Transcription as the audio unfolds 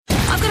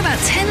I've got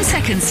about 10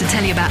 seconds to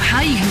tell you about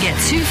how you can get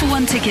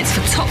 2-for-1 tickets for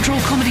top draw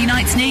comedy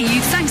nights near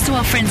you thanks to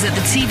our friends at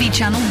the TV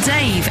channel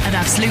Dave at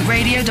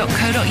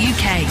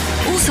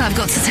absoluteradio.co.uk. Also, I've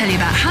got to tell you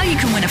about how you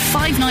can win a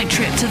 5-night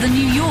trip to the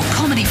New York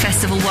Comedy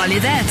Festival while you're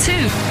there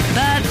too.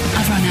 But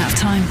I've run out of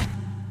time.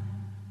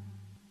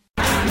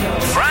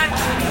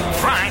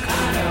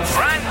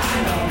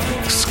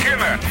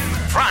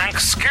 Frank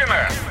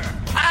Skinner.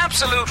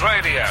 Absolute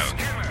Radio.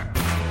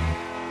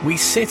 We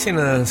sit in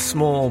a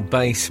small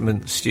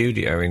basement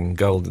studio in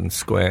Golden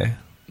Square,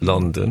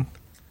 London.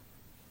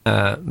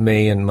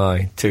 Me and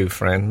my two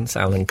friends,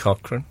 Alan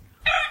Cochrane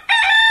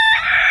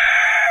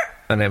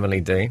and Emily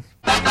Dean.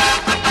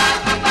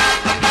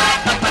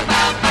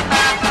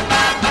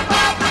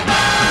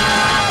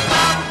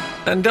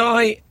 And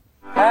I...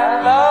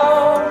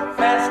 Hello,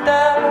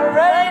 Mr.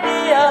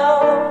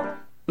 Radio.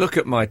 Look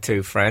at my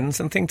two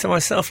friends and think to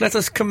myself, let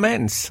us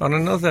commence on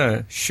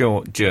another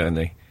short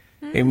journey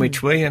in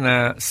which we and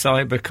our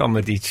cyber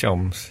comedy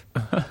chums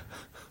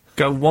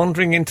go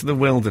wandering into the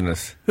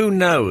wilderness. Who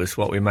knows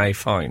what we may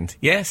find?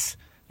 Yes,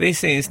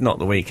 this is Not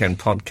the Weekend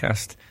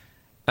podcast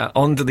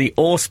under the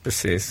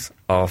auspices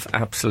of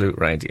Absolute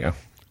Radio.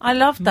 I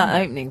loved that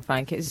opening,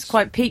 Frank. It's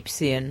quite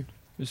peepsy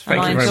It's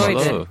Thank you very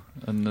much. slow,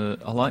 and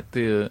I like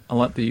the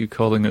you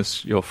calling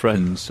us your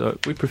friends.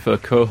 We prefer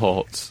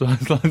cohorts.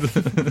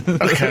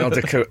 Okay, I'll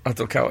do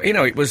co- You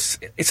know,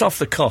 it's off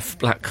the cuff,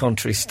 black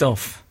country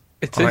stuff.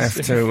 It I is.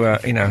 have to,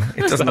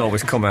 it doesn't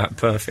always come out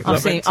perfect.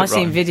 I've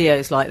seen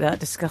videos like that.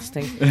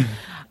 Disgusting.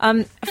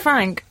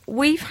 Frank,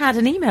 we've had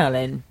an email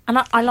in, and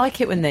I like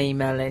it when they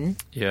email in.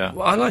 Yeah.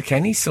 Well, I like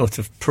any sort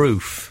of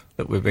proof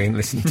that we're being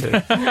listened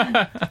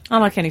to. I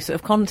like any sort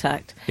of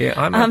contact. Yeah,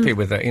 I'm happy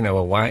with that. You know,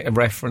 a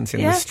reference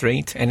in the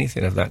street,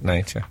 anything of that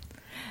nature.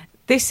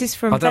 This is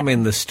from... I don't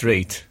mean the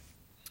street.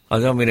 I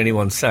don't mean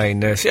anyone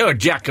saying, oh,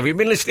 Jack, have you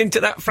been listening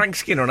to that Frank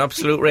Skinner on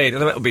Absolute Radio?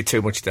 That would be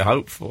too much to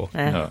hope for.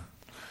 No.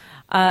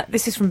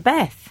 This is from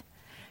Beth,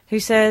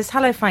 who says,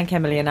 hello, Frank,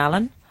 Emily and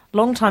Alan.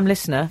 Long-time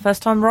listener,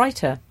 first-time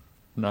writer.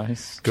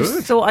 Nice. Good.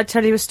 Just thought I'd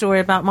tell you a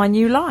story about my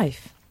new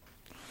life.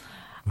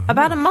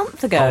 About a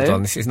month ago... Hold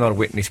on, this is not a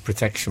witness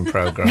protection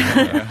programme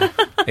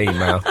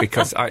email,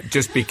 because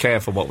just be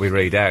careful what we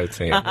read out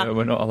here. No,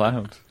 we're not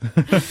allowed.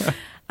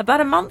 About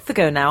a month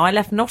ago now, I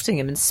left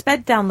Nottingham and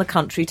sped down the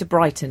country to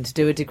Brighton to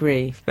do a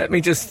degree. Let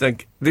me just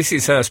think. This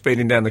is her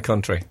speeding down the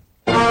country.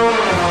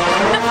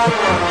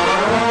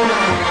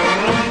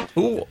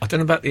 Oh, I don't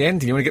know about the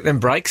ending. You want to get them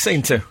brakes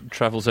into?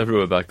 Travels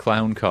everywhere by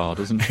clown car,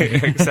 doesn't he?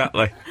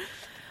 Exactly.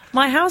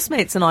 My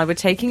housemates and I were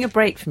taking a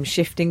break from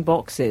shifting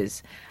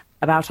boxes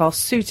about our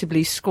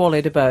suitably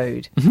squalid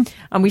abode,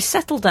 and we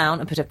settled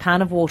down and put a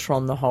pan of water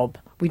on the hob.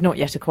 We'd not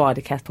yet acquired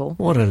a kettle.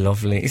 What a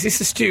lovely... Is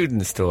this a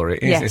student story?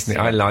 Yes. Isn't it?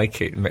 I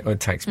like it. It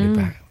takes me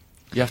back.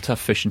 You have to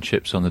have fish and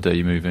chips on the day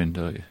you move in,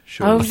 don't you?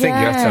 Sure. Oh, I think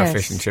you have to have yes.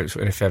 fish and chips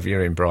if ever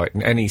you're in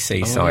Brighton. Any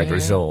seaside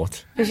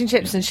resort. Fish and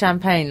chips and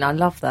champagne, I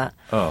love that.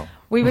 Oh.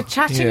 We were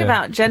chatting Yeah.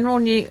 about general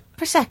new...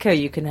 Prosecco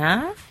you can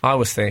have. I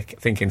was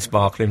thinking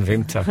sparkling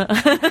Vimto.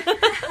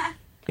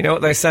 You know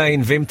what they say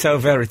in Vimto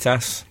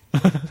Veritas?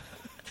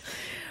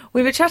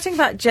 We were chatting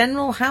about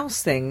general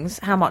house things,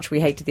 how much we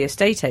hated the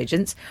estate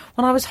agents,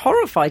 when I was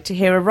horrified to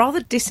hear a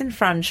rather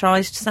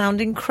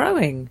disenfranchised-sounding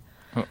crowing.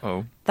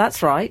 Uh-oh.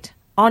 That's right.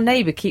 Our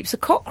neighbour keeps a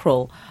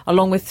cockerel,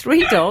 along with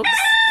 3 dogs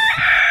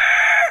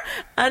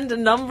and a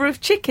number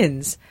of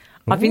chickens.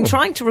 I've been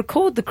trying to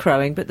record the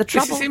crowing, but the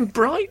trouble... This is in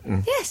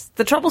Brighton? Yes,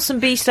 the troublesome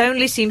beast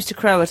only seems to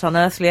crow at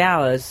unearthly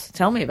hours.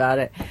 Tell me about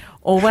it.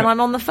 Or when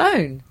I'm on the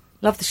phone.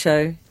 Love the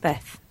show,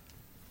 Beth.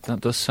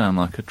 That does sound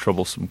like a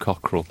troublesome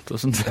cockerel,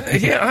 doesn't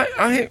it? Yeah,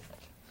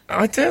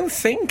 I don't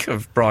think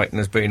of Brighton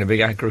as being a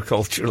big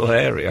agricultural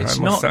area. It's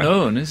I must not say.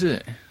 known, is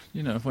it?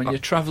 You know, when you're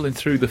travelling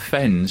through the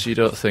fens, you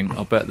don't think,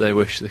 I bet they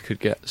wish they could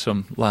get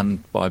some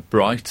land by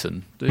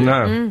Brighton, do you?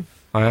 No,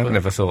 I have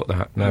never thought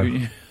that,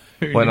 no.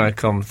 When I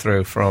come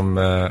through from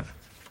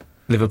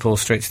Liverpool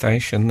Street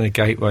Station, the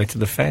gateway to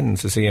the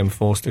fens, as Ian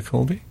Forster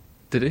called it.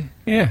 Did he?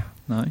 Yeah.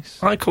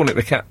 Nice. I call it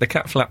the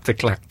cat flap to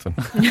Clacton.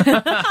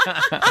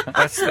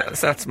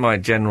 That's my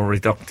general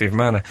reductive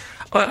manner.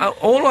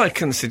 All I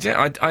can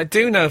suggest... I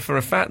do know for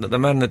a fact that the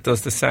man that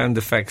does the sound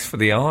effects for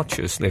the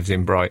Archers lives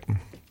in Brighton.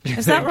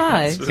 Is that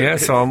right? Yeah,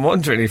 so I'm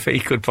wondering if he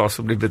could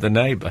possibly be the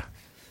neighbour.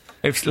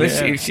 If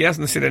she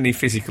hasn't seen any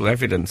physical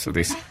evidence of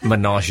this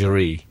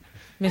menagerie.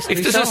 Mystery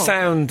If there's a solved.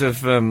 sound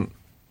of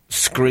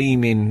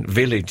screaming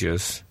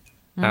villagers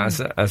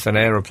as an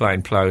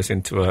aeroplane plows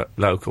into a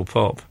local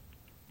pub,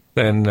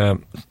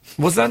 then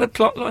was that a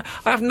plot line?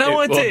 I have no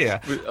idea.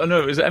 Oh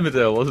no, it was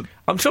Emmerdale, wasn't it?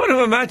 I'm trying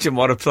to imagine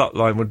what a plot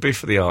line would be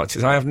for the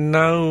Archers. I have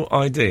no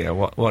idea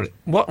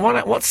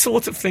what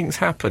sort of things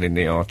happen in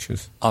the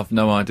Archers. I've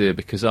no idea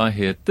because I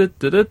hear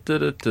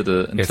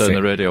da-da-da-da-da-da and turn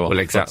the radio off. Well,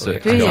 exactly.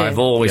 That's it. Do you? I've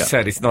always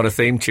said it's not a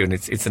theme tune;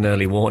 it's an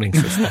early warning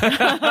system.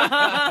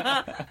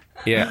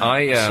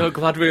 Yeah, So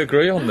glad we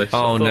agree on this.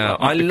 Oh thought no, that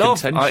might I be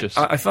love. contentious.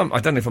 I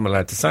don't know if I'm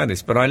allowed to say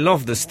this, but I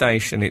love the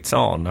station it's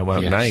on. I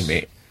won't name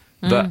it.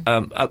 But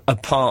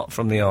apart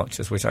from the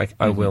Archers, which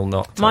I will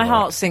not. My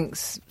heart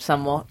sinks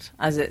somewhat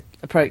as it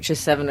approaches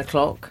 7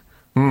 o'clock.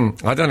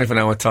 I don't even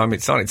know what time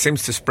it's on. It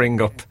seems to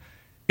spring up.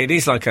 It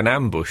is like an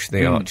ambush,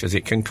 the Archers.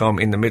 It can come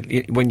in the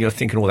middle when you're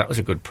thinking, oh, that was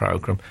a good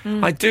programme.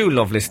 I do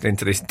love listening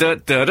to this.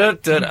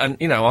 And,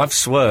 you know, I've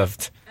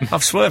swerved.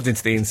 I've swerved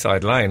into the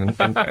inside lane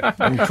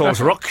and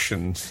caused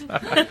ructions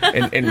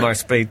in my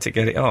speed to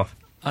get it off.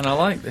 And I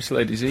like this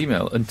lady's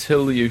email,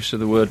 until the use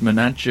of the word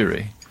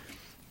menagerie.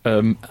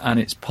 And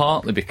it's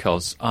partly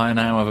because I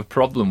now have a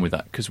problem with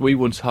that, because we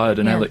once hired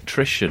an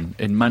electrician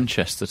in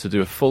Manchester to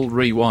do a full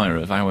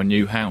rewire of our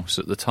new house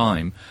at the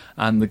time,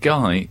 and the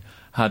guy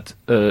had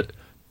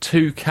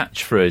 2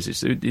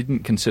 catchphrases. He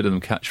didn't consider them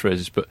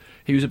catchphrases, but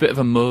he was a bit of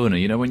a moaner.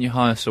 You know, when you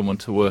hire someone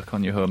to work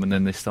on your home and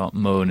then they start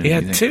moaning. He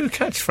had 2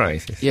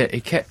 catchphrases? Yeah,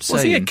 he kept saying...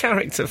 Was he a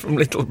character from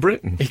Little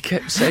Britain? He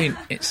kept saying,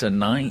 it's a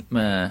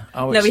nightmare.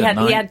 Oh, No, it's he a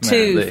had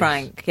 2, nightmare,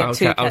 Frank. He had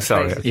 2 catchphrases.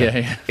 sorry.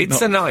 Okay. Yeah.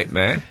 It's a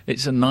nightmare.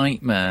 It's a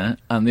nightmare.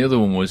 And the other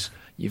one was,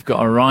 you've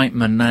got a right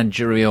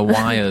menagerie of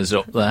wires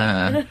up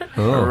there.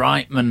 A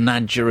right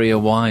menagerie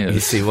of wires. You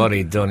see what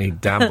he'd done? He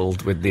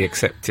dabbled with the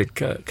accepted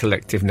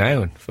collective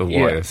noun for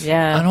wires.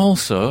 Yeah. And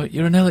also,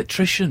 you're an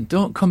electrician.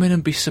 Don't come in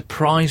and be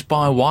surprised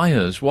by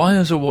wires.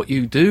 Wires are what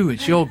you do.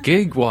 It's your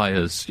gig,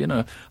 wires. You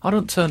know, I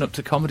don't turn up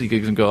to comedy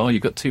gigs and go, oh,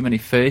 you've got too many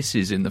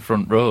faces in the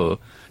front row.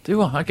 Do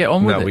I? I get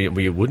on with it.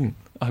 No, you wouldn't.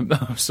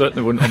 I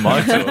certainly wouldn't on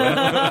my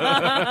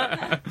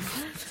tour.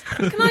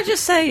 Can I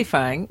just say,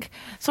 Frank,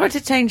 sorry to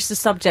change the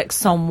subject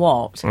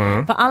somewhat,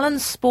 but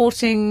Alan's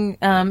sporting, he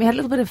had a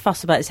little bit of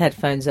fuss about his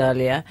headphones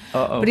earlier,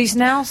 but he's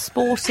now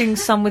sporting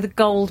some with a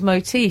gold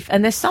motif,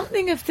 and there's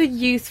something of the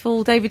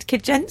youthful David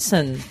Kidd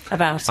Jensen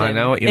about him. I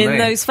know what you mean. In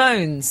those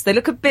phones. They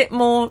look a bit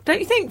more, don't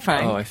you think,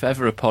 Frank? Oh, if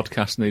ever a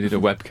podcast needed a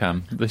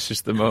webcam, this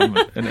is the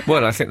moment, isn't it?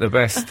 Well, I think the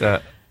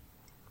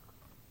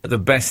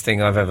best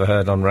thing I've ever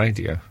heard on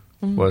radio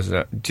was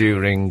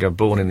during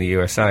Born in the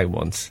USA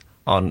once.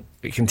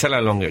 You can tell how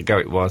long ago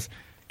it was.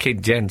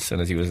 Kidd Jensen,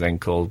 as he was then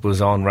called,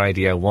 was on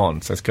Radio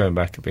 1, so it's going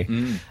back a bit.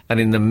 And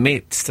in the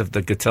midst of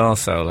the guitar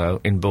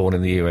solo in Born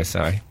in the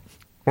USA,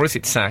 or is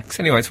it sax?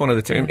 Anyway, it's one of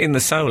the two. In the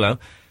solo,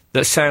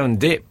 the sound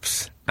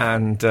dips,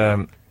 and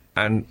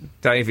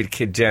David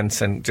Kidd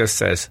Jensen just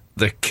says,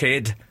 "The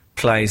kid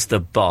plays the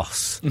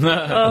boss," and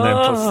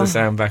then puts the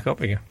sound back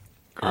up again.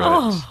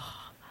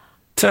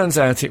 Turns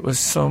out it was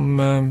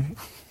some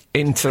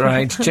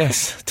inter-age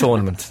chess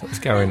tournament that was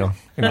going on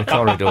in the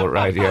corridor at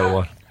Radio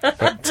 1.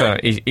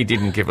 But he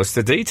didn't give us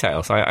the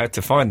details. I had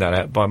to find that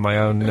out by my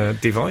own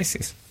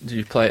devices. Do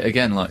you play it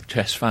again like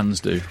chess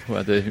fans do,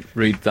 where they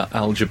read that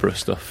algebra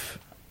stuff?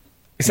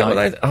 Is that what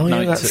they... Oh,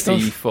 yeah, that stuff.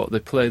 E4, they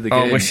play the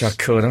games. I wish I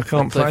could. I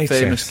can't play chess.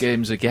 famous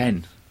games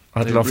again.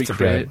 I'd love to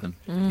play them.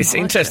 It's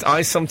interesting.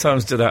 I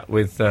sometimes do that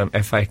with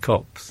FA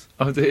Cups.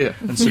 Oh dear,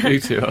 and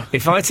Subbuteo.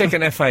 If I take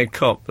an FA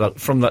Cup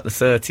from the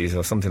 30s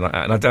or something like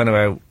that, and I don't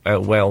know how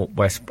well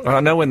West... I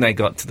know when they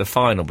got to the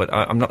final, but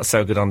I'm not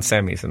so good on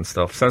semis and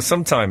stuff. So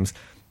sometimes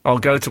I'll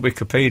go to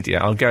Wikipedia,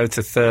 I'll go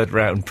to third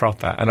round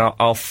proper, and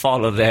I'll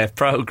follow their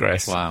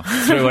progress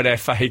through an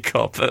FA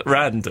Cup at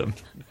random.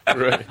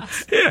 Right.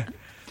 Yeah.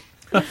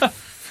 That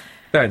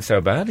ain't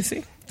so bad, is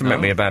he? Doesn't make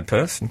me a bad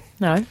person.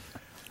 No.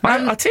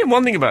 I'll tell you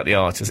one thing about the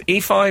Archers.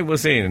 If I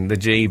was in the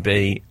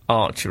GB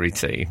archery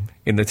team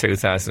in the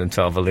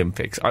 2012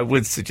 Olympics, I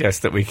would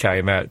suggest that we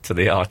came out to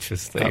the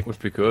Archers theme. That would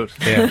be good.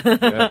 Yeah.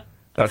 Yeah.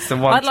 That's the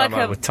one time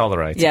I would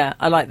tolerate it. Yeah,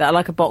 I like that. I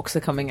like a boxer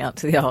coming out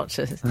to the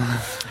Archers.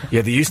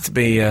 Yeah, there used to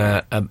be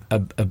a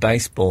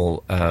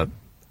baseball a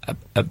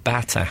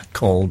batter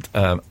called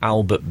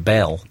Albert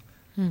Bell.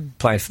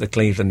 Played for the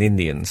Cleveland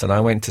Indians, and I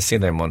went to see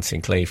them once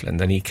in Cleveland,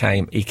 and he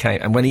came,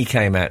 and when he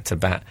came out to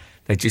bat,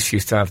 they just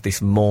used to have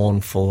this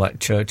mournful, like,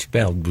 church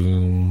bell,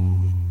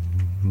 boom,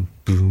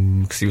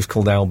 boom, because he was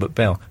called Albert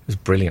Bell. It was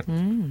brilliant.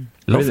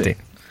 Loved it.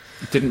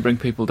 It didn't bring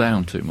people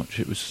down too much.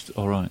 It was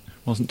all right.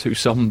 It wasn't too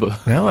sombre.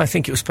 No, I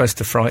think it was supposed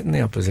to frighten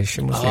the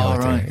opposition, was the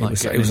idea. Right.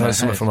 It was like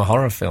something from a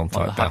horror film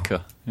type bell.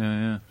 Hacker.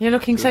 Yeah. You're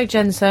looking so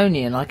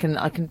Jensonian. I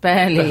can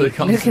barely look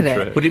at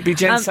it. Would it be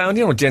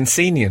Jensonian or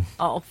Jensenian?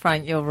 Oh,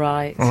 Frank, you're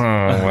right. Oh,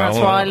 well, that's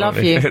why I love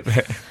you.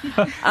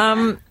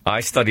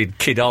 I studied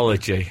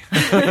kidology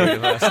at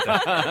university.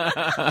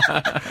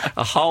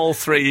 A whole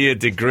 3-year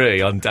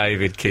degree on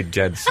David Kidd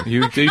Jensen.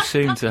 You do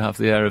seem to have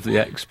the air of the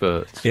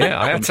expert. Yeah,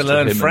 I had to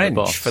learn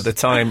French for the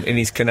time in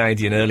his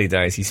Canadian early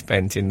days he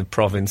spent in the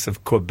province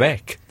of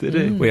Quebec. Did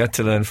he? We had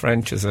to learn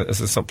French as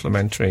a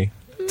supplementary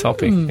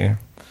topic, yeah.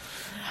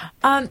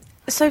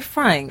 So,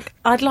 Frank,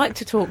 I'd like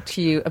to talk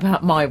to you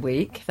about my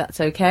week, if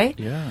that's okay.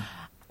 Yeah.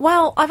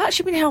 Well, I've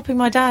actually been helping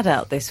my dad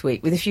out this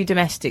week with a few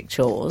domestic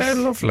chores. Oh,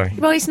 lovely.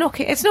 Well, it's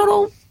not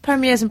all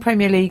Premiers and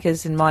Premier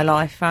Leaguers in my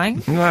life,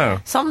 Frank. No.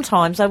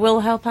 Sometimes I will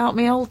help out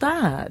my old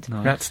dad.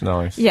 Nice. That's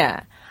nice.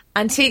 Yeah.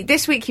 And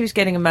this week he was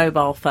getting a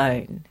mobile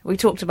phone. We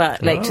talked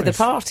about late to the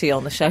party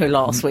on the show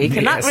last week,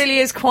 and that really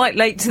is quite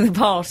late to the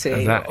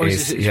party. That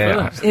is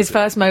his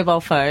first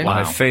mobile phone. Wow.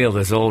 I feel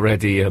there's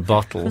already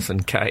bottles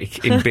and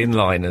cake in bin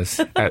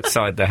liners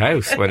outside the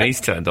house when he's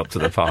turned up to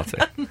the party.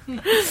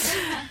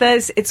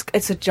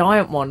 It's a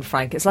giant one,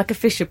 Frank. It's like a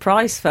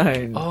Fisher-Price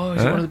phone. Oh,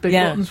 is it one of the big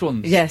buttons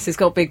ones? Yes, it's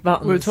got big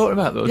buttons. We were talking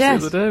about those the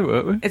other day,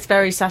 weren't we? It's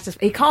very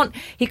satisfying.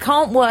 He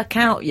can't work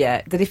out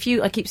yet that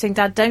I keep saying,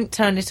 Dad, don't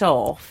turn it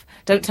off.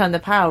 Don't turn the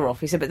power off.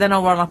 He said, but then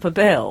I'll run up a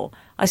bill.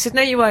 I said,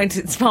 no, you won't.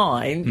 It's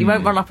fine. You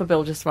won't run up a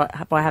bill just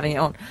by having it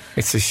on.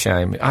 It's a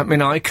shame. I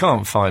mean, I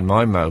can't find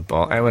my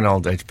mobile. How an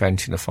old age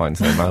pensioner finds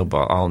their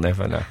mobile, I'll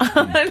never know.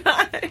 I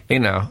know. You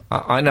know,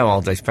 I know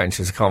old age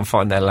pensioners can't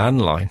find their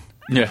landline.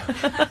 Yeah.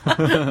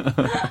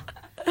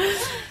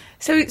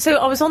 So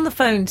I was on the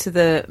phone to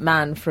the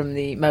man from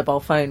the mobile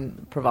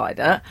phone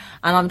provider,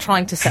 and I'm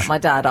trying to set my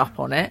dad up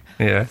on it.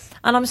 Yes.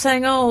 And I'm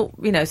saying, so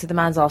the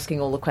man's asking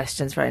all the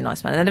questions, very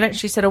nice man. And then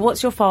eventually said,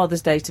 what's your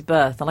father's date of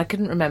birth? And I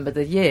couldn't remember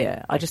the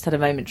year. I just had a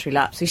momentary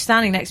lapse. So he's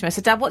standing next to me. I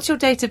said, Dad, what's your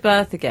date of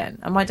birth again?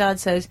 And my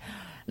dad says,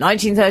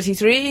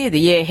 1933, the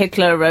year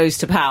Hitler rose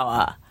to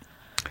power.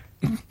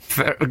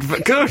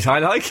 Good, I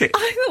like it. I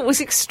thought it was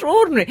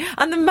extraordinary.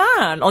 And the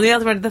man on the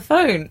other end of the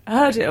phone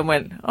heard it and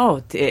went, oh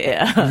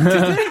dear.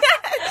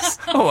 Yes.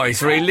 Oh,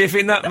 he's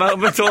reliving that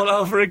moment all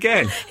over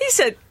again. He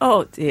said,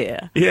 oh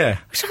dear. Yeah.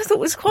 Which I thought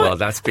was quite... Well,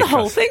 that's because... The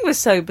whole thing was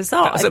so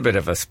bizarre. That was a bit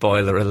of a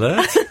spoiler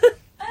alert.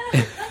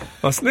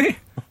 Wasn't it?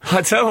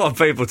 I don't want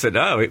people to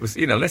know. It was,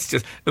 there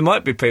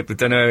might be people who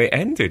don't know how it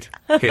ended.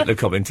 Hitler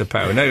coming to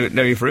power. No,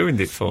 you've ruined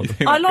it for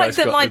them. I like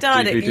that my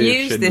dad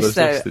used this,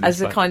 though,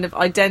 as a kind of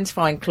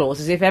identifying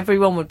clause, as if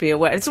everyone would be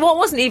aware. So it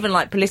wasn't even,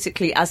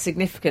 politically as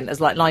significant as,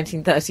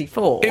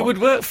 1934. It would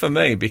work for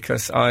me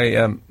because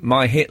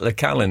my Hitler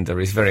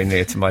calendar is very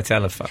near to my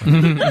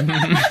telephone.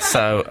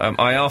 So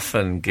I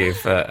often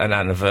give an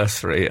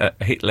anniversary, a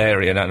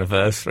Hitlerian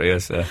anniversary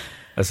as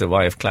a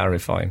way of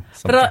clarifying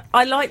something. But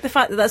I like the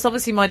fact that that's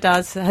obviously my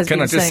dad's has Can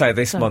been I just saying, say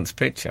this month's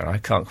picture? I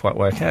can't quite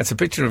work out. It's a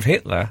picture of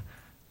Hitler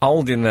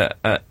holding an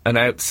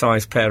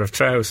outsized pair of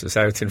trousers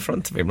out in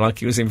front of him, like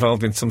he was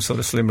involved in some sort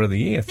of Slimmer of the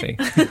Year thing.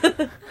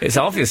 It's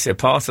obviously a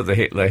part of the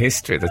Hitler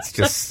history that's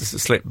just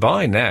slipped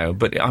by now,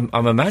 but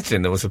I'm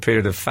imagining there was a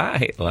period of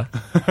fat Hitler,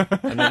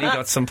 and then he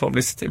got some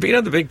publicity.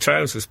 But the big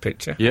trousers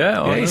picture?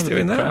 Yeah, he's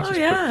doing that. Oh,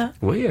 yeah.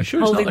 Weird.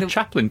 Sure it's not a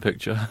Chaplin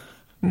picture.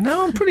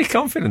 No, I'm pretty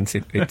confident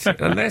it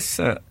unless...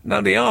 the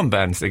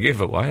armbands they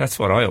give away, that's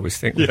what I always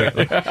think. Yeah.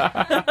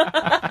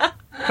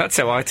 That's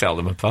how I tell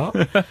them apart.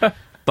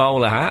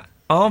 Bowler hat,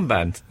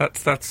 armband.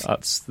 That's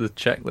the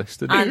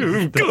checklist, isn't it?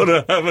 You've got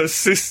to have a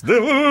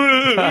system.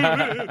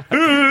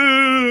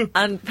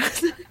 And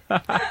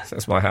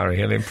that's my Harry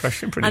Hill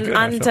impression, pretty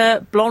good.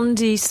 And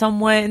Blondie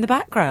somewhere in the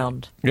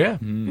background. Yeah.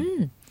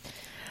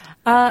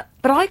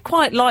 But I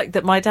quite like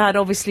that my dad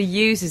obviously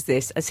uses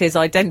this as his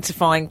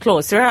identifying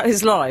clause. Throughout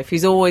his life,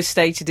 he's always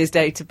stated his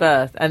date of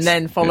birth and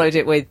then followed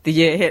it with the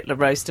year Hitler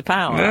rose to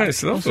power. No,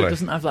 it's lovely. Also, it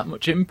doesn't have that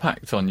much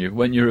impact on you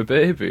when you're a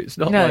baby. It's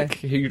not like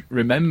he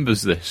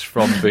remembers this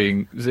from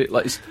being...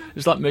 It's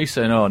like me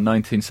saying,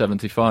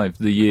 1975,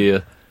 the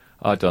year...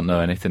 I don't know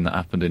anything that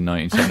happened in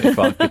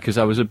 1975 because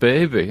I was a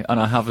baby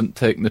and I haven't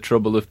taken the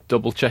trouble of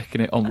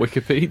double-checking it on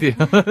Wikipedia.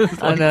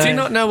 Do you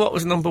not know what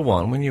was number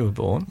one when you were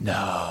born?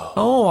 No.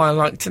 Oh, I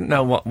like to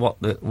know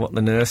what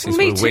the nurses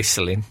were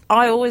whistling.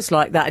 I always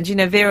like that.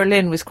 And, Vera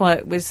Lynn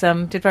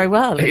did very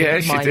well. Yeah,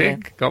 she did. Year.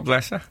 God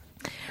bless her.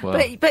 Well.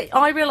 But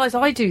I realise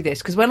I do this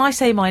because when I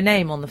say my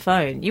name on the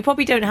phone, you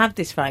probably don't have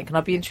this, Frank, and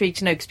I'd be intrigued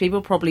to know because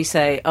people probably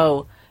say,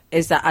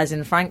 is that as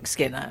in Frank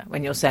Skinner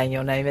when you're saying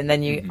your name, and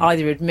then you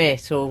either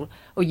admit or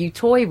you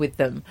toy with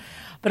them.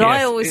 But yes,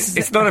 I always...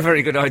 It's not a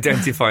very good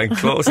identifying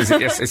clause, is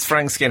it? Yes, it's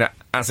Frank Skinner,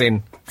 as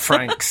in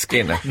Frank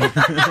Skinner.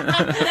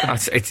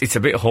 It's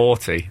a bit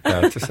haughty,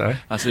 to say.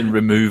 As in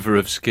remover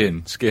of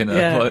skin. Skinner.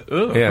 Yeah.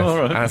 Yes, all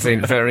right. as in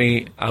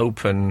very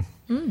open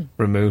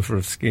remover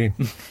of skin.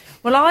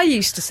 Well, I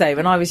used to say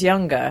when I was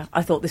younger,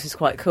 I thought this was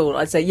quite cool.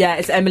 I'd say,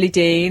 it's Emily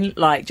Dean,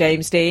 like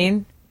James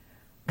Dean.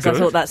 Because I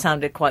thought that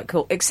sounded quite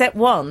cool. Except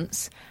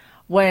once,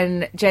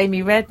 when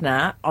Jamie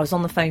Redknapp, I was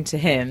on the phone to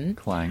him.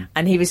 Clang.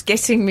 And he was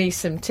getting me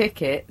some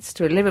tickets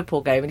to a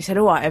Liverpool game. And he said,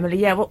 all right,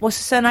 Emily, what's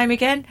the surname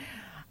again?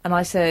 And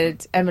I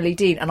said, Emily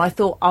Dean. And I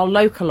thought, I'll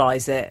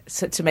localise it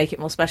to make it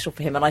more special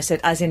for him. And I said,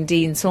 as in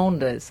Dean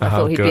Saunders. I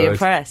thought he'd be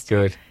impressed.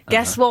 Good.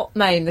 Guess what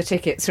name the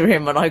tickets were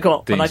in when I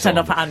turned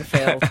up at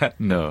Anfield?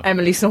 No.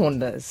 Emily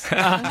Saunders.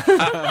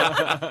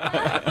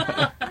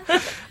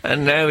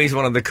 And now he's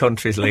one of the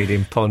country's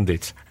leading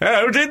pundits.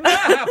 How did that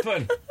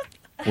happen?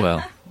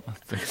 Well, I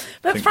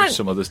think Frank,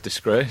 some others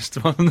disgraced.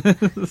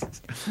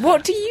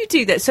 What do you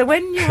do then? So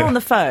when you're on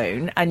the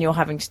phone and you're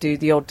having to do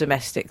the odd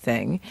domestic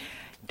thing,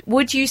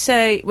 would you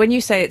say, when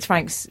you say it's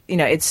Frank's,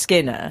 it's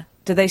Skinner,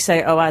 do they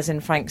say, as in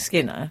Frank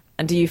Skinner?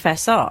 And do you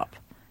fess up?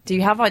 Do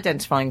you have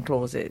identifying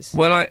clauses?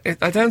 Well,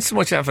 I don't so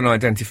much have an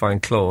identifying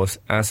clause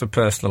as a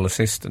personal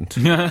assistant.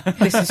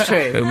 This is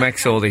true. Who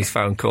makes all these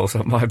phone calls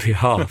on my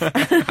behalf.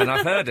 And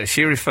I've heard her.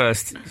 She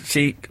refers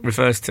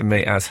to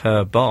me as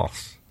her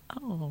boss.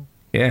 Oh.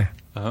 Yeah.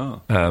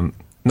 Oh.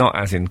 Not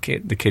as in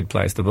the kid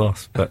plays the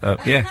boss,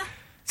 but yeah.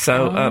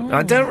 So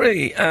I don't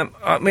really...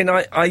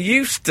 I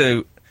used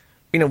to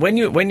you know, when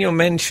you're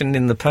mentioned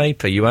in the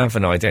paper, you have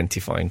an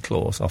identifying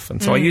clause often.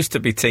 So I used to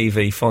be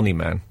TV funny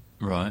man,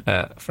 Right.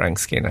 Frank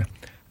Skinner,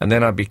 and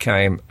then I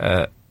became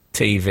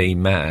TV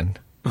man,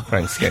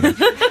 Frank Skinner,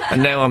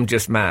 and now I'm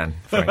just man,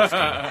 Frank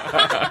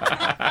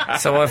Skinner.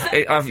 So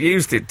I've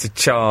used it to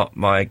chart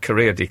my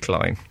career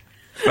decline.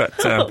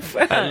 But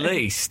at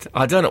least,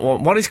 I don't know,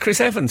 what is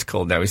Chris Evans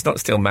called now? He's not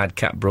still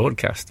Madcap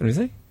Broadcaster, is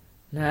he?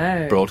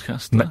 No.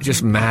 Broadcaster.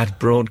 Just Mad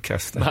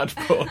Broadcaster. Mad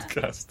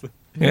broadcaster.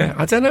 Yeah,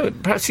 I don't know.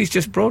 Perhaps he's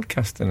just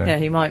broadcaster now. Yeah,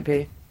 he might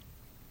be.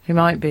 He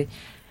might be.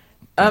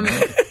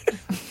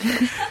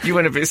 You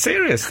went a bit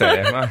serious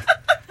there.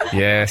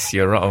 Yes,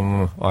 you're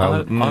right.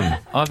 I've I'm not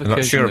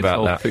sure occasionally about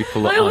told that.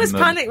 people I always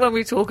I'm, panic when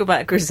we talk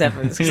about Chris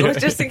Evans, because I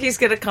just think he's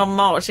going to come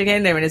marching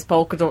in there in his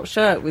polka dot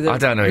shirt with a I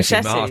don't know machete.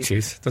 if he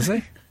marches, does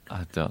he?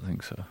 I don't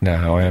think so.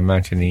 No, I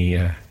imagine he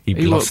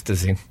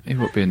blusters in. He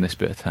won't be in this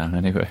bit of town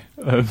anyway.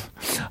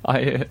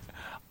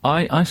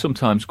 I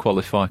sometimes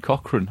qualify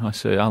Cochrane. I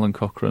say Alan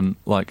Cochrane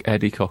like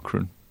Eddie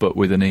Cochrane, but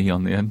with an E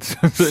on the end.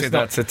 See,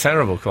 that's a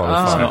terrible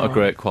qualifier. It's not a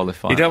great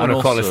qualifier. You don't want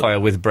And a also,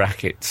 qualifier with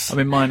brackets. I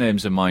mean, my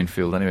name's a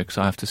minefield anyway, because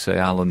I have to say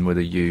Alan with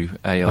a U,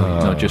 A-L,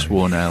 not just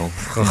one L.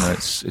 You know,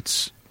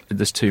 it's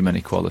there's too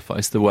many qualifiers.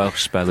 It's the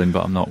Welsh spelling,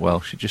 but I'm not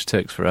Welsh. It just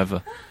takes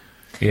forever.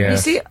 Yeah. You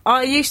see,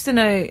 I used to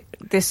know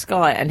this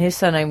guy, and his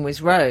surname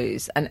was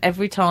Rose, and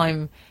every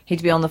time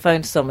he'd be on the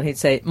phone to someone, he'd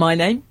say, "My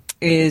name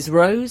is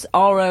Rose,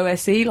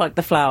 R-O-S-E, like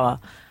the flower."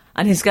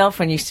 And his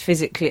girlfriend used to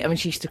physically, I mean,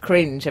 she used to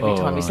cringe every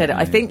time he said it. yeah.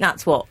 I think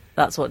that's what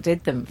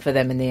did them for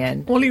them in the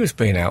end. Well, he was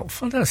being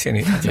helpful. I don't see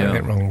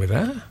anything wrong with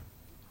that.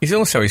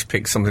 He's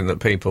picked something that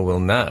people will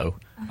know.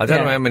 I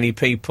don't know how many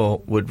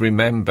people would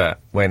remember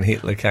when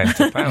Hitler came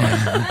to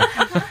power.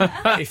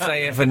 If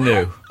they ever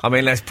knew. I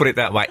mean, let's put it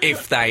that way.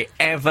 If they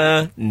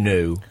ever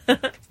knew.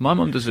 My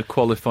mum does a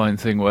qualifying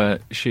thing where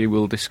she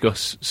will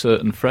discuss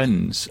certain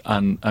friends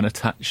and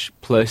attach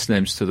place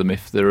names to them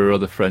if there are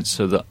other friends,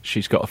 so that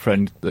she's got a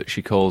friend that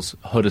she calls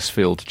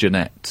Huddersfield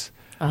Jeanette,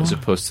 as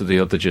opposed to the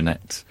other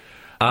Jeanette.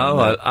 Oh,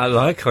 I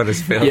like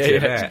Huddersfield Yeah,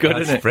 Jeanette. it's good,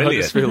 That's isn't it?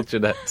 brilliant. Huddersfield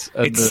Jeanette.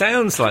 It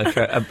sounds like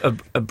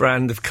a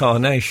brand of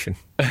carnation,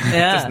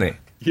 Yeah. doesn't it?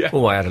 Yeah.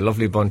 Oh, I had a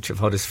lovely bunch of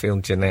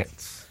Huddersfield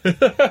Jeanettes.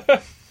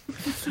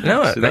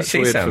 No, So that's she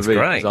weird sounds for me,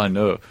 great. 'cause I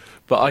know.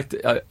 But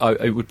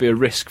it would be a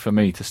risk for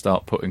me to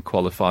start putting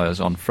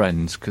qualifiers on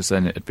friends, because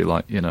then it'd be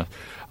like, you know,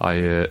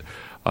 I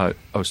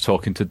was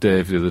talking to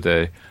Dave the other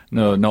day.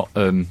 No, not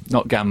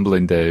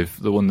gambling Dave,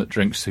 the one that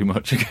drinks too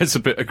much and gets a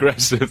bit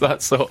aggressive,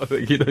 that sort of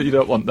thing. You know, you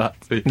don't want that.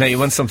 No, you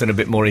want something a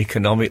bit more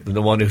economic than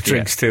the one who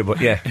drinks too,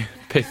 but yeah.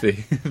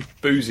 Pithy.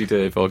 Boozy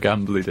Dave or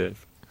gambly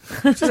Dave.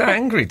 Just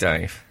angry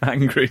Dave.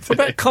 Angry Dave. What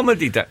about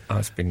comedy Dave? Oh,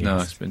 it's been used. No,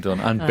 it's been done.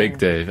 And Big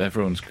Dave.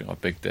 Everyone's got a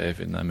Big Dave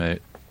in there,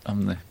 mate.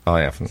 Haven't they? I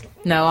haven't.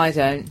 No, I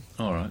don't.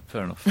 All right,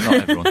 fair enough. Not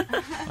everyone.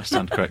 I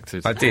stand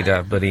corrected. I did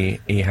have, but he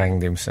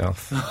hanged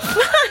himself.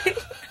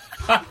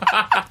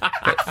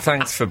 But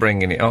thanks for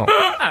bringing it up.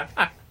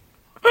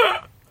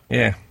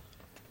 Yeah.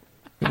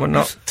 We're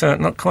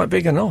not quite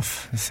big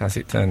enough, as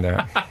it turned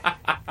out.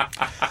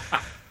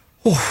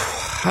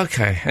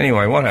 Okay,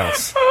 anyway, what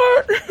else?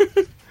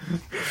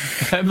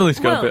 Emily's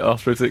got a bit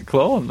arthritic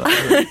claw on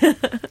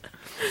that.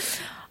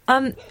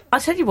 I'll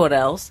tell you what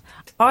else.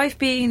 I've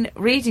been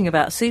reading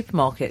about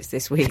supermarkets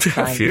this week, Have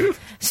Frank. you?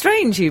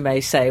 Strange, you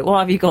may say. Why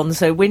have you gone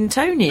so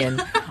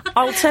Wintonian?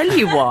 I'll tell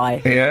you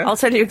why. Yeah? I'll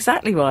tell you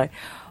exactly why.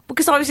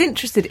 Because I was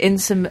interested in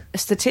some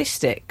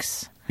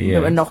statistics Yeah.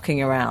 that were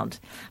knocking around.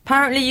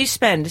 Apparently you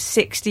spend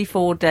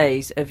 64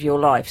 days of your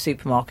life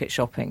supermarket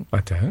shopping. I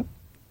don't.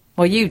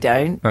 Well, you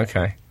don't.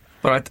 Okay.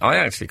 But I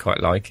actually quite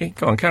like it.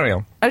 Go on, carry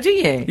on. Oh, do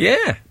you?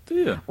 Yeah. Do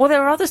you? Well,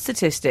 there are other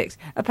statistics.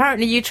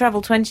 Apparently you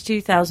travel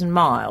 22,000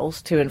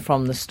 miles to and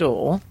from the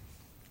store.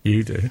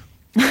 You do.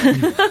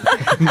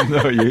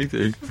 No, you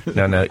do.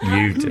 No,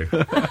 you do.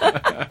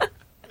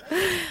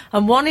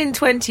 And 1 in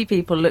 20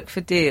 people look for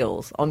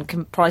deals on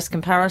price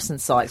comparison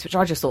sites, which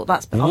I just thought, I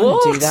What?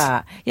 wouldn't do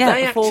that. Yeah,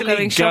 They before actually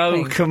going go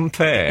shopping.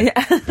 compare.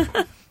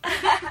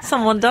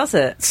 Someone does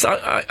it. So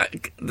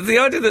the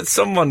idea that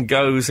someone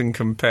goes and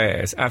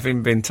compares,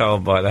 having been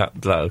told by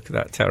that bloke,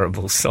 that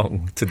terrible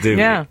song, to do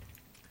Yeah. it,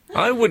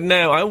 I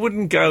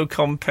wouldn't go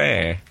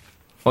compare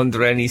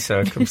under any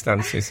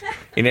circumstances,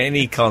 in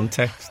any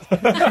context.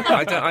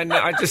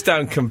 I just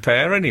don't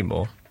compare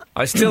anymore.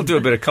 I still do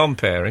a bit of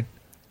comparing,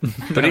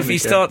 but if he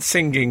starts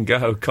singing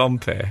 "Go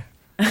Compare,"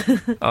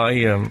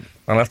 I'll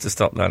have to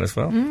stop that as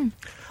well.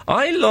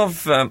 I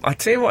love. I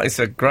tell you what, it's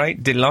a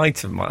great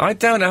delight of mine. I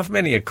don't have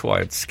many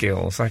acquired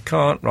skills. I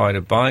can't ride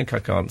a bike. I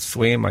can't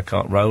swim. I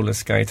can't roller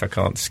skate. I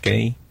can't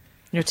ski.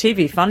 You're a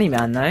TV funny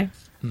man, though.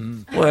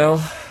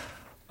 Well,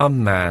 I'm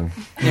a man.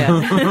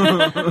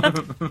 Yeah.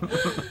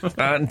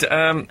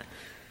 And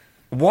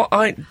what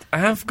I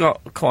have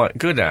got quite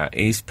good at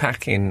is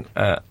packing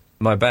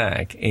my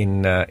bag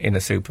in a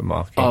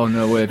supermarket. Oh,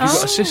 no way. Have you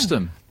got a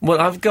system?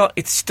 Well,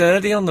 it's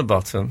sturdy on the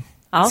bottom,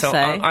 I'll So say.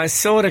 I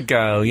sort of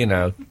go,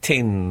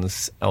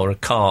 tins or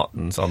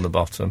cartons on the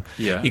bottom.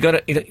 Yeah. You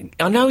got to.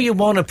 I know you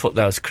want to put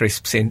those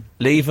crisps in.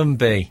 Leave them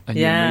be. And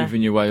Yeah. you're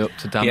moving your way up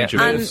to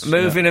damageables.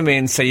 Moving them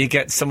in so you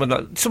get some of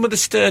the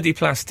sturdy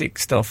plastic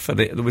stuff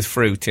with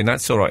fruit in.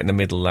 That's all right in the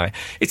middle layer.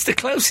 It's the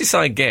closest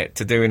I get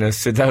to doing a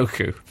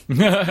Sudoku.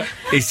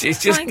 it's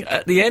just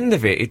at the end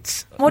of it.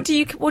 It's What do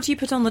you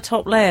put on the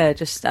top layer,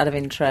 just out of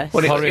interest?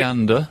 Well,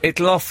 Coriander.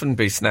 It'll often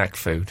be snack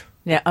food.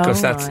 Yeah,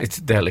 Because right. it's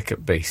a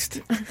delicate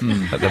beast at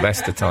the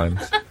best of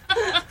times.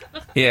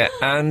 Yeah,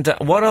 and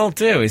what I'll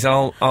do is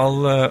I'll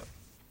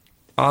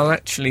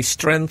actually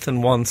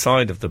strengthen one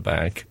side of the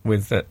bag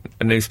with a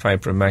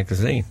newspaper and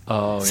magazine.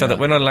 Oh, so yeah. that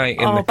when I lay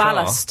it in the car,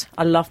 ballast.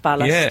 I love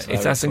ballast. yeah, Very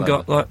it hasn't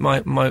clever. got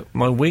like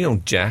my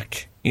wheel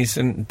jack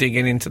isn't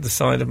digging into the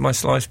side of my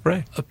sliced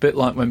bread. A bit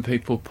like when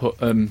people put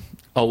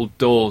old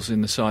doors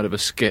in the side of a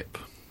skip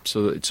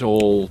so that it's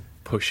all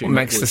pushing. It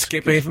makes the upwards.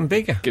 skip even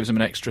bigger. Gives them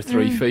an extra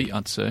 3 feet,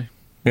 I'd say,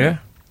 Yeah.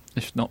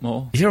 if not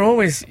more. You're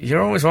always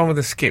one with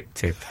a skip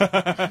tip.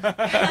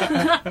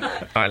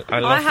 I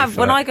love I have you for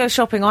when that. I go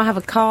shopping, I have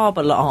a carb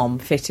alarm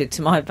fitted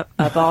to my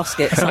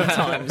basket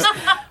sometimes,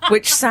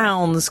 which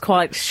sounds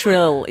quite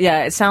shrill.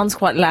 Yeah, it sounds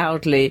quite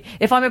loudly.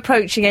 If I'm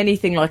approaching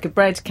anything like a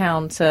bread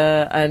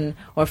counter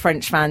or a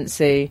French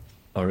fancy,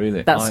 Oh,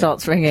 really? that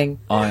starts ringing.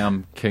 I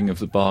am king of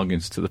the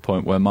bargains to the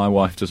point where my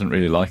wife doesn't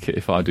really like it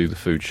if I do the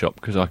food shop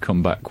because I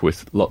come back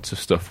with lots of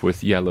stuff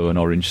with yellow and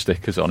orange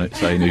stickers on it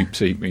saying,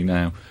 oops, eat me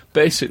now.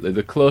 Basically,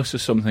 the closer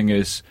something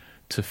is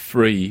to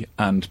free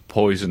and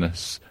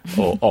poisonous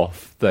or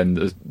off,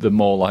 then the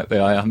more likely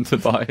I am to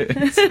buy it.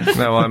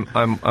 No,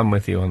 I'm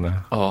with you on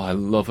that. Oh, I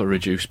love a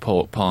reduced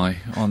pork pie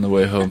on the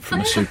way home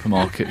from a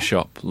supermarket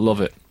shop. Love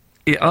it.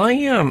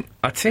 Yeah,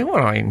 I tell you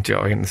what I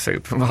enjoy in the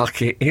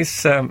supermarket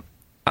is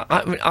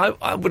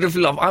I would have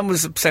loved. I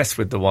was obsessed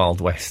with the Wild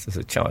West as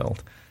a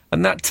child,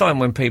 and that time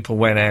when people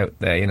went out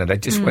there, they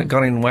just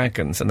got in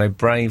wagons and they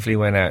bravely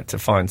went out to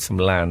find some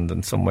land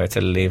and somewhere to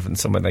live and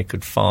somewhere they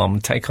could farm,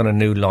 take on a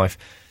new life,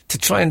 to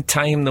try and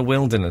tame the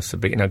wilderness a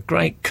bit.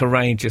 Great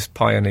courageous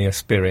pioneer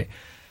spirit.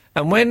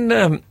 And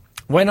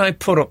when I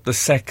put up the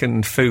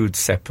second food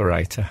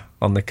separator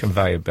on the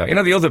conveyor belt,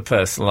 the other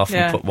person will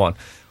often put one.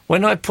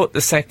 When I put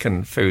the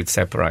second food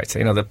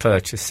separator, the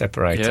purchase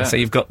separator, so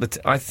you've got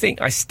I think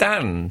I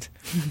stand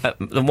at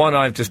the one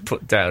I've just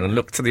put down and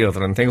look to the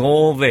other and think,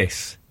 all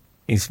this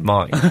is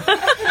mine.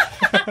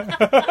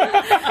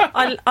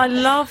 I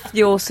love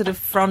your sort of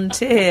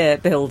frontier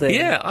building.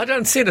 Yeah, I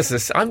don't see it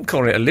as I'm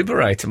calling it a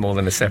liberator more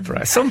than a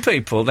separator. Some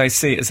people, they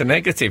see it as a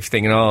negative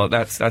thing, and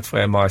that's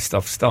where my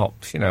stuff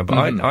stops, but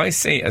I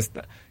see it as,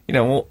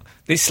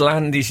 this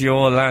land is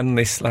your land,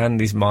 this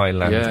land is my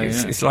land. Yeah,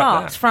 It's like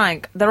But, that.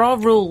 Frank, there are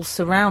rules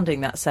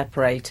surrounding that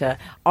separator.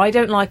 I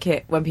don't like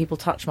it when people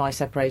touch my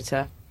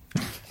separator.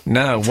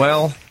 No,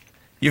 well,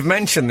 you've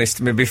mentioned this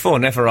to me before,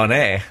 never on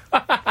air.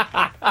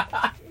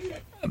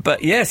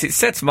 But yes, it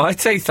sets my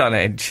teeth on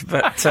edge.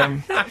 But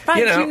Frank,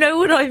 you know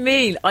what I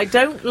mean. I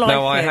don't like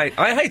no, it.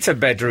 I hate a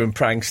bedroom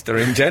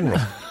prankster in general.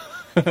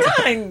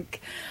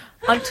 Frank,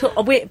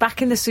 we're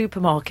back in the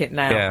supermarket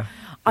now. Yeah.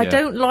 I Yeah.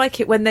 don't like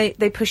it when they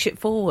push it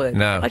forward.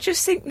 No. I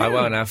just think, no, I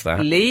won't have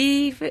that.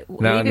 Leave it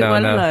No.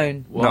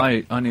 alone. Well,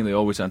 I nearly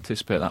always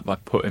anticipate that by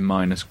putting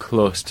mine as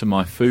close to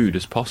my food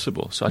as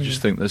possible. So I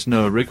just think there's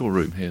no wriggle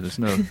room here. There's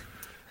no...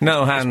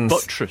 No hands.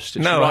 buttressed.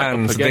 It's no right up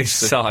hands this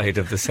against the- side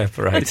of the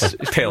separator. It's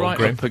right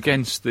Pilgrim. up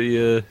against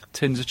the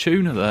tins of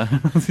tuna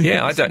there.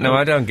 Yeah, I don't know.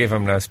 I don't give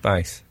them no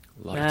space.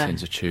 Like Yeah.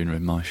 tins of tuna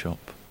in my shop.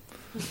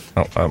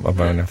 I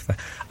won't have that.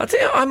 I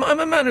tell you, I'm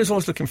a man who's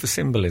always looking for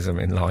symbolism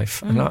in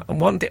life, and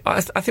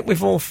I think we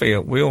all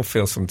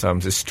feel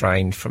sometimes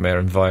estranged from our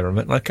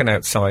environment, like an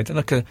outsider,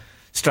 like a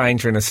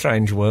stranger in a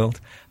strange world.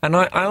 And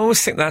I always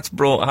think that's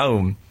brought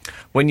home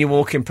when you're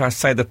walking past,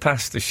 say, the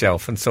pasta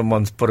shelf, and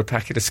someone's put a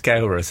packet of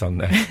Scourers on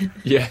there.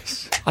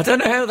 Yes. I don't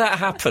know how that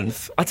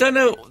happens. I don't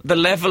know the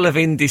level of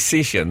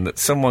indecision that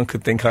someone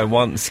could think I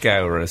want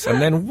Scourers,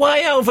 and then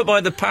way over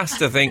by the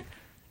pasta think,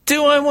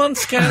 do I want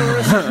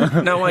Scourers?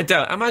 No, I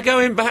don't. Am I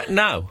going back?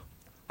 No.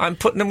 I'm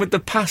putting them with the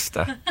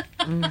pasta.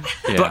 Yeah.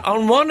 But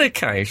on one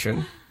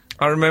occasion,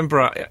 I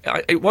remember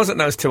it wasn't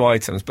those two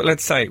items, but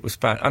let's say it was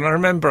pasta. And I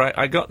remember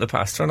I got the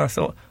pasta and I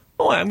thought,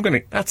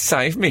 that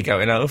saved me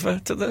going over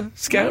to the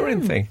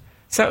scouring thing.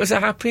 So it was a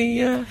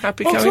happy Well,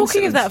 coincidence.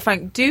 talking of that,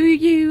 Frank, do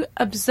you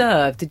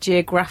observe the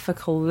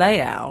geographical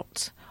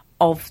layout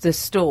of the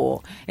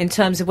store in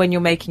terms of when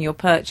you're making your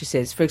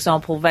purchases? For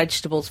example,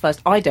 vegetables first.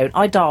 I don't.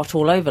 I dart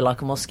all over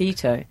like a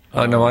mosquito.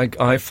 Oh, no,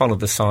 I follow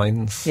the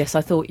signs. Yes,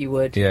 I thought you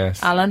would.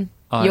 Yes. Alan,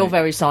 you're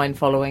very sign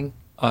following.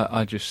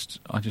 I just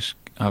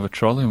have a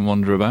trolley and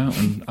wander about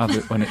and have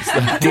it when it's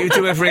there. Do you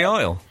do every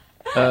aisle?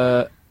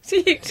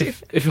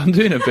 If I'm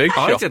doing a big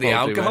shop, I do the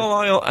I'll alcohol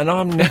aisle, and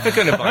I'm never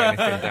going to buy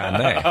anything down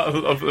there. I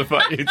love the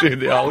fact you do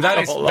the alcohol. That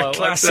is the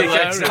classic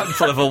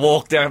example of a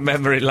walk down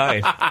memory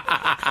lane.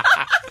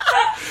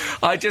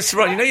 I just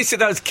run. You see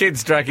those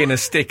kids dragging a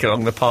stick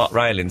along the park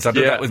railings? I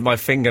do that with my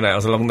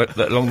fingernails along the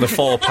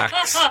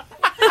 4-packs.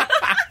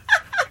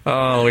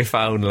 Oh, if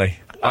only.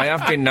 I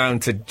have been known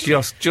to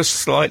just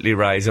slightly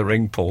raise a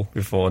ring pull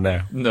before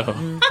now.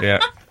 No. Yeah.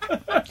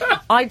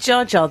 I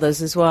judge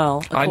others as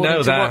well. I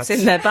know according to that. what's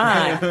in their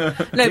bag. No,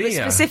 but Dear.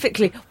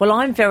 specifically, well,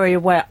 I'm very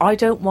aware. I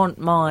don't want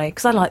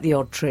because I like the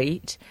odd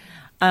treat.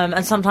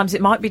 And sometimes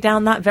it might be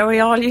down that very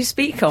aisle you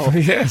speak of.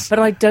 Yes. But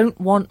I don't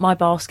want my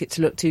basket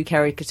to look too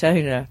Kerry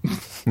Katona.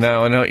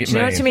 No, I know what you Do you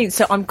know what I mean?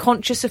 So I'm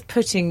conscious of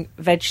putting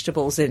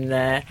vegetables in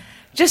there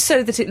just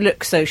so that it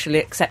looks socially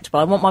acceptable.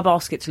 I want my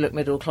basket to look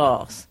middle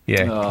class.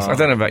 Yeah, I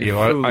don't know about you.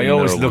 I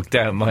always look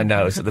down my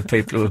nose at the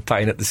people who are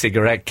paying at the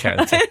cigarette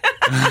counter.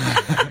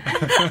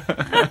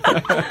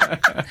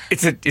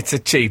 It's a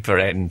cheaper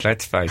end,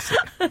 let's face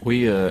it.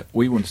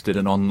 We once did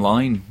an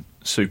online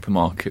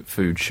supermarket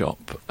food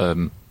shop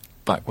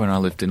back when I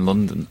lived in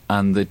London,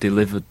 and they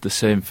delivered the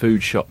same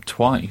food shop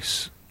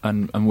twice,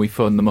 and we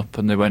phoned them up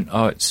and they went,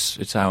 "Oh,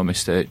 it's our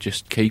mistake,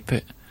 just keep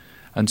it."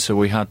 And so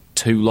we had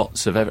 2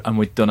 lots of and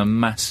we'd done a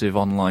massive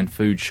online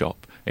food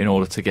shop in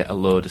order to get a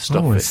load of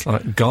stuff. Oh, it's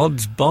like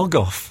God's bog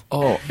off.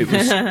 Oh, it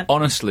was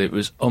honestly, it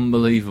was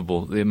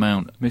unbelievable the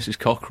amount. Mrs.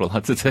 Cockerell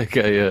had to take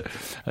a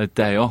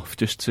day off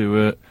just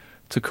to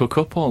cook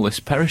up all this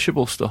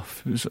perishable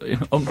stuff. It was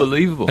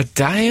unbelievable. A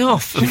day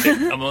off?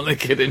 I'm only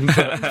kidding,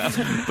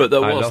 but there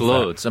was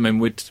loads. That. I mean,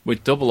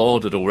 we'd double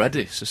ordered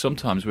already, so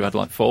sometimes we had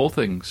like 4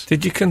 things.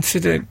 Did you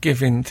consider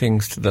giving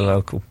things to the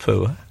local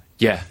poor?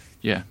 Yeah,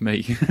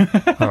 me.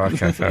 Oh,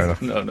 okay, fair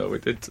enough. No, we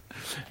did.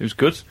 It was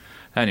good.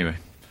 Anyway,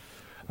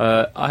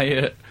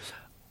 I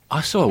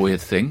saw a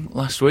weird thing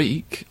last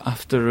week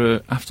after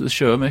the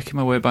show, making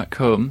my way back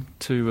home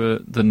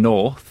to the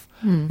north.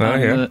 Oh,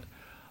 yeah.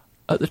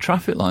 At the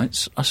traffic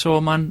lights, I saw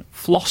a man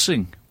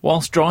flossing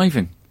whilst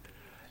driving.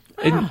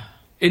 In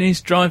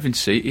his driving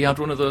seat, he had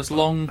one of those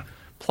long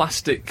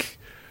plastic,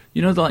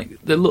 like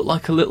they look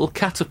like a little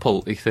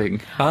catapult-y thing.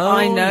 Oh,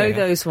 I know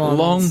those ones.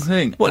 Long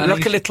thing. What,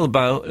 like a little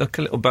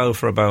bow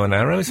for a bow and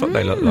arrow is what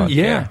they look like.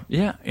 Yeah.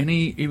 And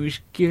he was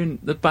giving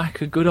the back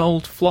a good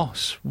old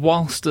floss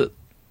whilst at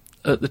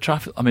the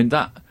traffic. I mean,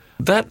 that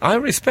I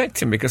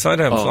respect him because I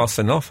don't floss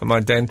enough, and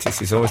my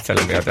dentist is always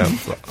telling me I don't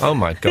floss. Oh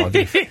my God.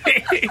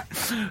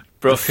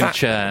 Broken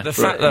chair. The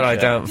fact that I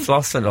don't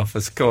floss enough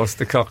has caused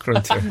the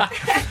Cochrane to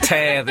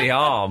tear the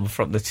arm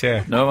from the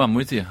chair. No, I'm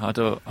with you. I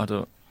don't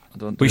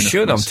do we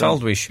should, I'm myself.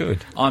 told we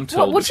should. I'm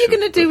told What are you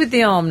going to do with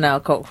the arm now,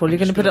 Cockerell? You're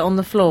going to put it on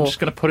the floor? I'm just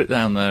going to put it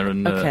down there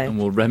and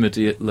we'll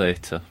remedy it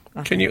later.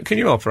 Can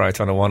you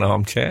operate on a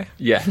one-arm chair?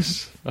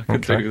 Yes, I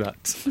can do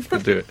that. I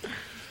can do it.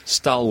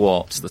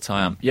 Stalwarts that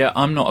I am. Yeah,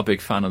 I'm not a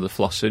big fan of the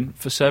flossing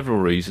for several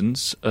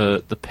reasons.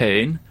 The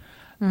pain,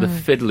 the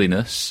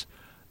fiddliness,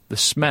 the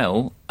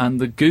smell,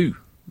 and the goo.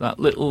 That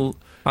little...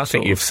 I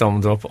think you've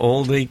summed up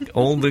all the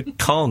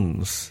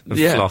cons of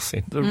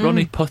flossing. The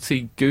runny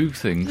putty goo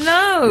things.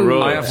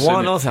 No! I have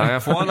one other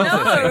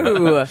thing.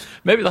 No!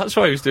 Maybe that's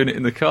why he was doing it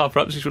in the car.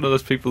 Perhaps he's one of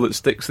those people that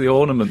sticks the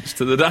ornaments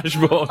to the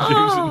dashboard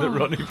using the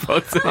runny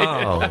putty.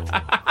 Oh.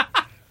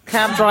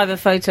 Cab driver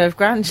photo of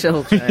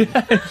grandchildren.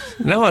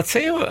 No, I'll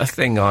tell you what, a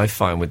thing I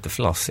find with the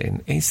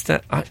flossing is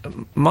that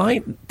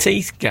my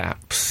teeth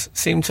gaps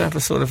seem to have a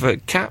sort of a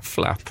cat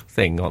flap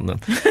thing on them.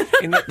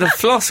 In that the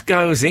floss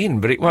goes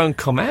in, but it won't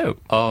come out.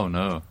 Oh,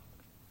 no.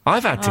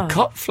 I've had to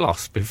cut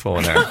floss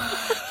before now.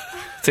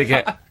 To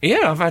get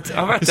I've had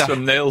to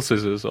some nail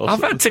scissors or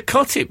I've had to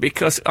cut it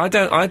because I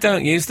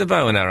don't use the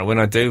bow and arrow when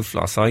I do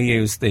floss. I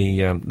use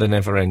the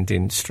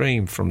never-ending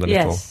stream from the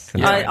little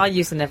container. I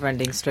use the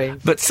never-ending stream.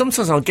 But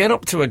sometimes I'll get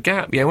up to a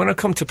gap. When I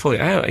come to pull it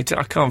out,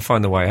 I can't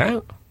find the way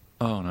out.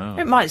 Oh no!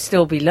 It might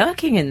still be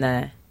lurking in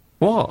there.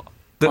 What?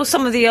 Or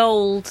some of the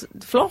old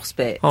floss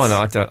bits. Oh no,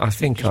 I don't. I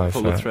think I've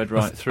pull the thread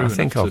right through. I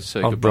think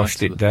I've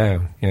brushed it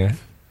down. Yeah.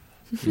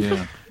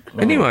 Yeah.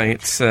 Anyway,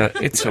 it's a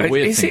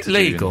weird is thing it to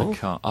legal? do in the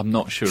car. I'm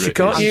not sure. You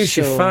can't use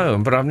your sure.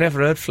 phone, but I've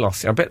never heard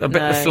flossing. I bet the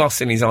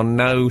flossing is on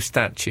no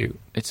statute.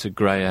 It's a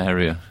grey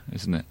area,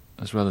 isn't it?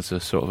 As well as a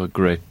sort of a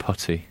grey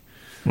putty.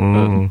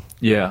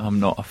 Yeah, I'm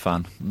not a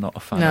fan. No.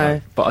 Of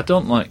that. But I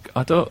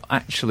don't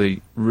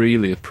actually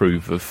really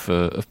approve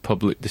of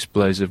public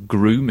displays of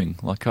grooming.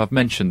 Like I've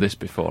mentioned this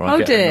before.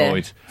 I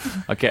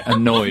get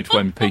annoyed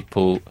when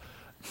people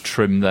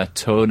trim their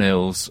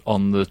toenails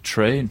on the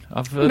train.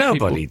 I've heard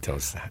nobody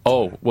does that.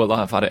 Oh, well,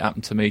 I've had it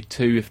happen to me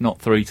 2, if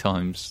not 3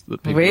 times.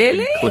 That people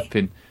really? have been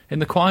clipping in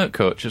the quiet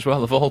coach as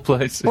well, of all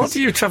places. What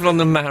do you travel on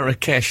the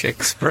Marrakesh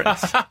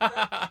Express?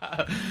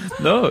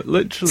 No,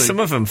 literally. Some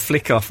of them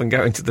flick off and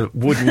go into the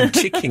wooden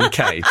chicken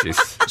cages.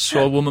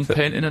 Saw a woman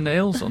painting her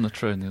nails on the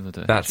train the other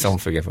day. That's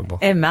unforgivable.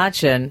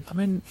 Imagine. I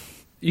mean,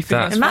 you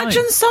think that's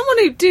Imagine fine? someone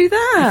who'd do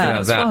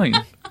that. That's fine.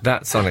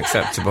 That's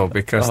unacceptable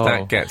because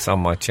that gets on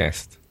my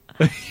chest.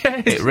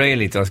 Yes. It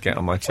really does get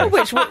on my chest.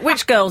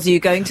 Which girls are you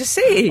going to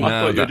see? I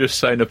thought you were just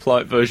saying a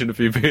polite version of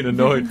you being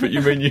annoyed, but you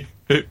mean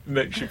it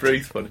makes you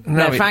breathe funny.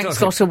 No, Frank's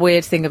got a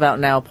weird thing about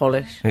nail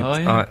polish.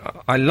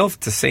 I love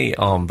to see it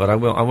on, but I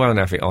won't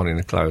have it on in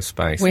a closed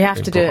space. We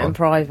have to do it in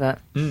private.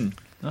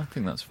 I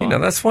think that's fine.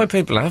 That's why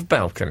people have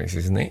balconies,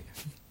 isn't it?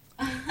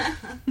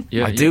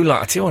 Yeah, I do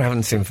like. I tell you what I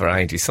haven't seen for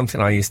ages.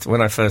 Something I used to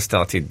when I first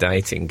started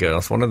dating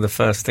girls. One of the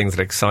first things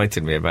that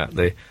excited me about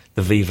the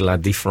Vive la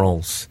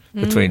différence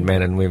between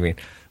men and women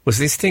was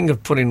this thing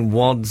of putting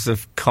wads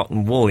of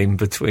cotton wool in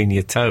between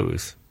your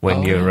toes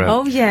when you're.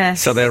 Oh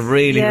yes. So they're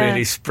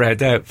really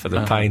spread out for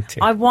the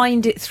painting. I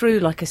wind it through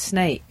like a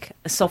snake,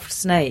 a soft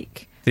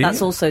snake. Do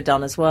That's you? also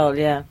done as well.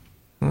 Yeah.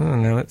 Oh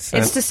no, it's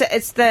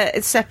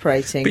It's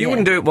separating. But you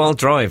wouldn't do it while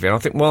driving. I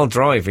think while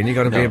driving, you've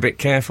got to be a bit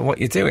careful what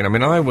you're doing. I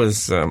mean, I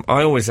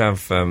always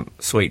have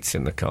sweets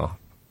in the car.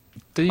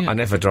 Do you? I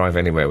never drive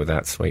anywhere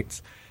without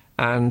sweets.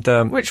 And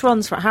Which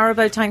ones?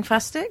 Haribo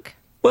Tangfastic?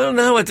 well,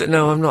 no, I don't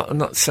know. I'm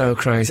not so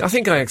crazy. I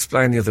think I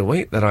explained the other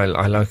week that I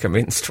like a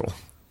minstrel.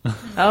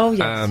 Oh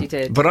yes, you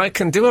did. But I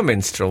can do a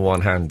minstrel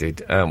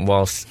one-handed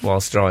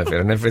whilst driving,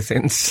 and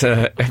everything's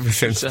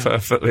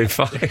perfectly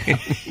fine.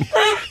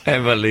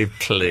 Emily,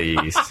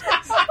 please.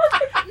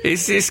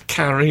 Is this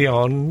Carry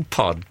On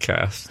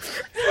podcast?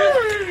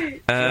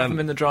 You have them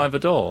in the driver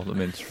door, the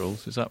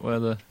minstrels. Is that where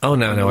the? Oh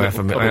no, I have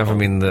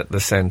them in the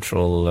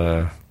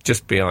central,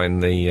 just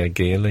behind the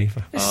gear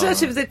lever. It's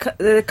sort of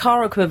the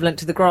car equivalent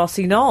to the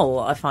grassy knoll.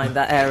 I find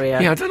that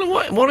area. Yeah, I don't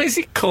know what is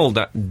it called,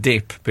 that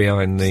dip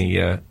behind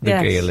the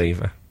Yes. gear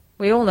lever.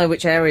 We all know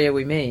which area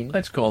we mean.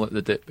 Let's call it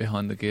the dip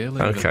behind the gear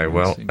lever. Okay,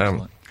 well, Seems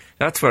like.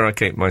 that's where I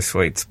keep my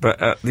sweets.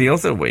 But the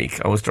other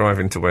week, I was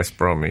driving to West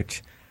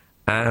Bromwich,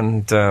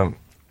 and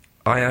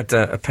I had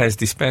a Pez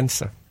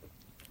dispenser.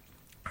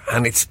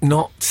 And it's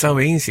not so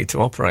easy to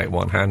operate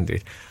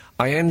one-handed.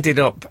 I ended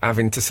up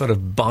having to sort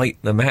of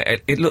bite them out.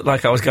 It looked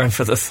like I was going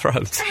for the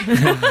throat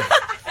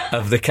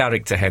of the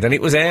character head. And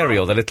it was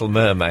Ariel, the Little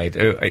Mermaid.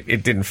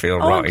 It didn't feel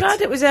right. I'm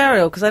glad it was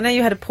Ariel, because I know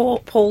you had a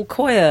Paul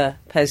Coyer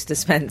Pez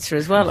dispenser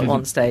as well at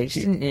one stage,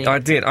 didn't you? I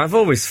did. I've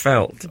always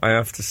felt, I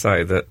have to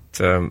say, that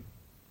the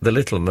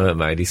Little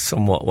Mermaid is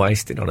somewhat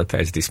wasted on a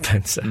Pez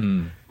dispenser.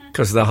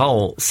 Because the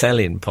whole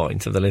selling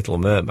point of the Little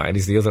Mermaid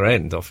is the other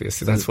end,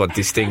 obviously. That's what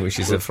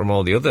distinguishes her from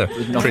all the other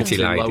pretty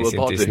ladies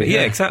in Disney.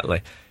 Yeah,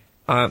 exactly.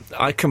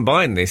 I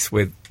combine this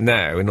with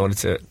now, in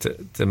order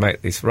to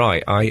make this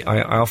right, I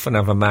often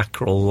have a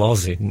mackerel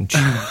lozenge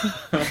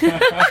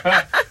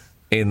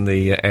in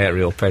the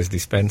Ariel Pez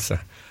dispenser.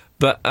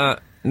 But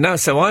no,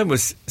 so I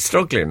was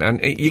struggling,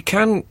 and you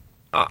can.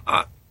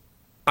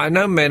 I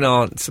know men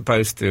aren't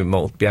supposed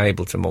to be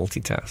able to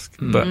multitask,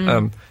 but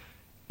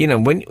you know,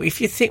 when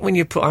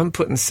I'm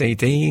putting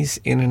CDs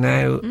in and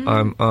out,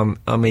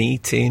 I'm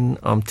eating,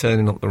 I'm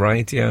turning up the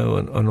radio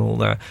and all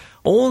that.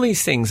 All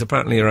these things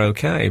apparently are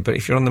okay, but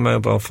if you're on the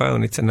mobile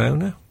phone, it's a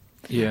no-no.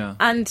 Yeah.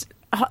 And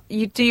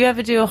do you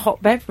ever do a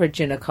hot beverage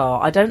in a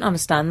car? I don't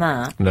understand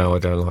that. No, I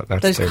don't like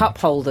that. Those too cup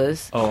much.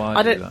 holders. Oh,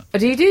 I do that.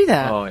 Do you do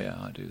that? Oh,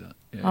 yeah, I do that.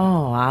 Yeah.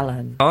 Oh,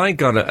 Alan. I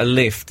got a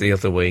lift the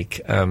other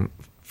week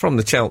from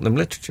the Cheltenham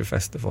Literature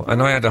Festival,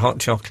 and I had a hot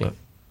chocolate.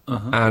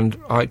 And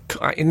I,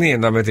 in the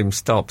end, I made him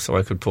stop so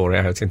I could pour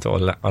it out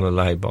on a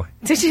lay-by.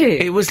 Did you?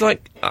 It was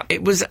like,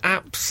 it was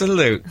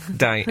absolute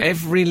day.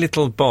 Every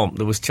little bomb,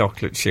 there was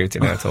chocolate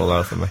shooting out all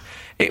over me.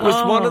 It was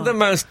one of the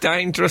most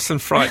dangerous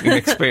and frightening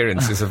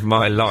experiences of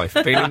my life,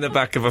 being in the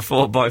back of a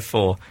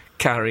 4x4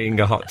 carrying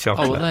a hot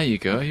chocolate. Oh, well, there you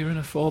go. You're in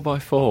a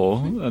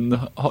 4x4 and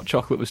the hot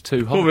chocolate was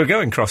too hot. Well, we were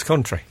going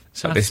cross-country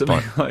at this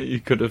point. Like you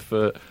could have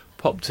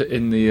popped it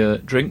in the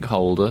drink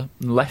holder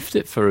and left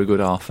it for a good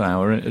half an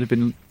hour, and it'd have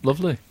been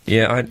lovely.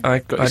 Yeah, I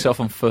got yourself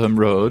on firm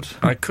road.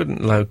 I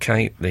couldn't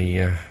locate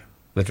the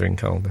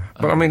drink holder,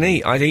 but I mean,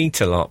 I'd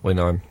eat a lot when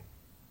I'm.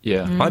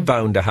 Yeah, I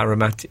boned a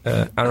aromatic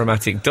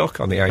duck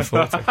on the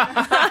A40.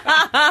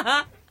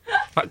 I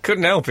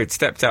couldn't help it;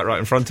 stepped out right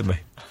in front of me.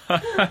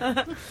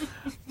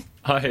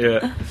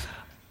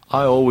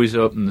 I always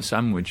open the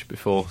sandwich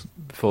before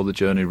the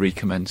journey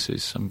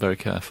recommences. I'm very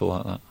careful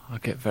like that. I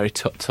get very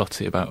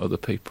tut-tutty about other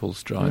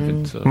people's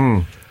driving,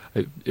 so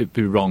it'd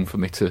be wrong for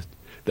me to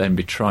then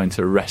be trying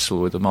to wrestle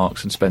with the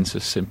Marks and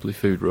Spencer's Simply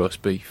Food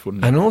roast beef,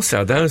 wouldn't it? And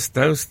also, those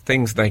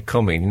things they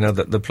come in, you know,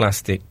 the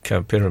plastic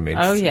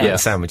pyramids, the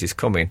sandwiches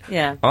come in.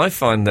 Yeah. I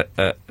find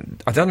that,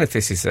 I don't know if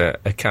this is a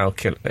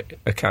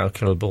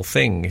calculable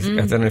thing.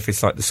 I don't know if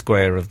it's like the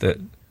square of the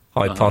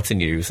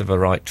hypotenuse of a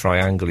right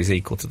triangle is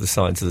equal to the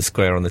sides of the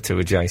square on the two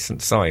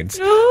adjacent sides.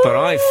 But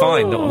I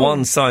find that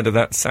one side of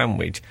that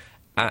sandwich,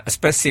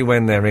 especially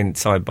when they're in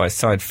side by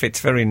side, fits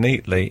very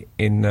neatly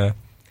in the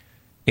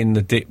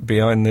dip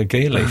behind the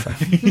gear lever.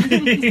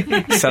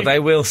 So they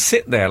will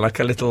sit there like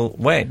a little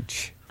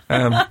wedge.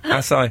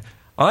 If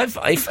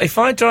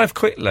I drive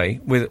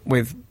quickly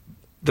with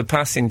the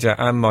passenger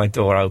and my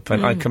door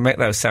open, I can make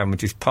those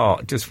sandwiches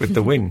part just with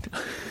the wind.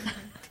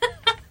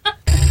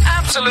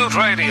 Absolute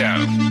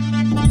Radio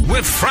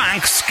with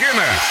Frank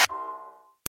Skinner.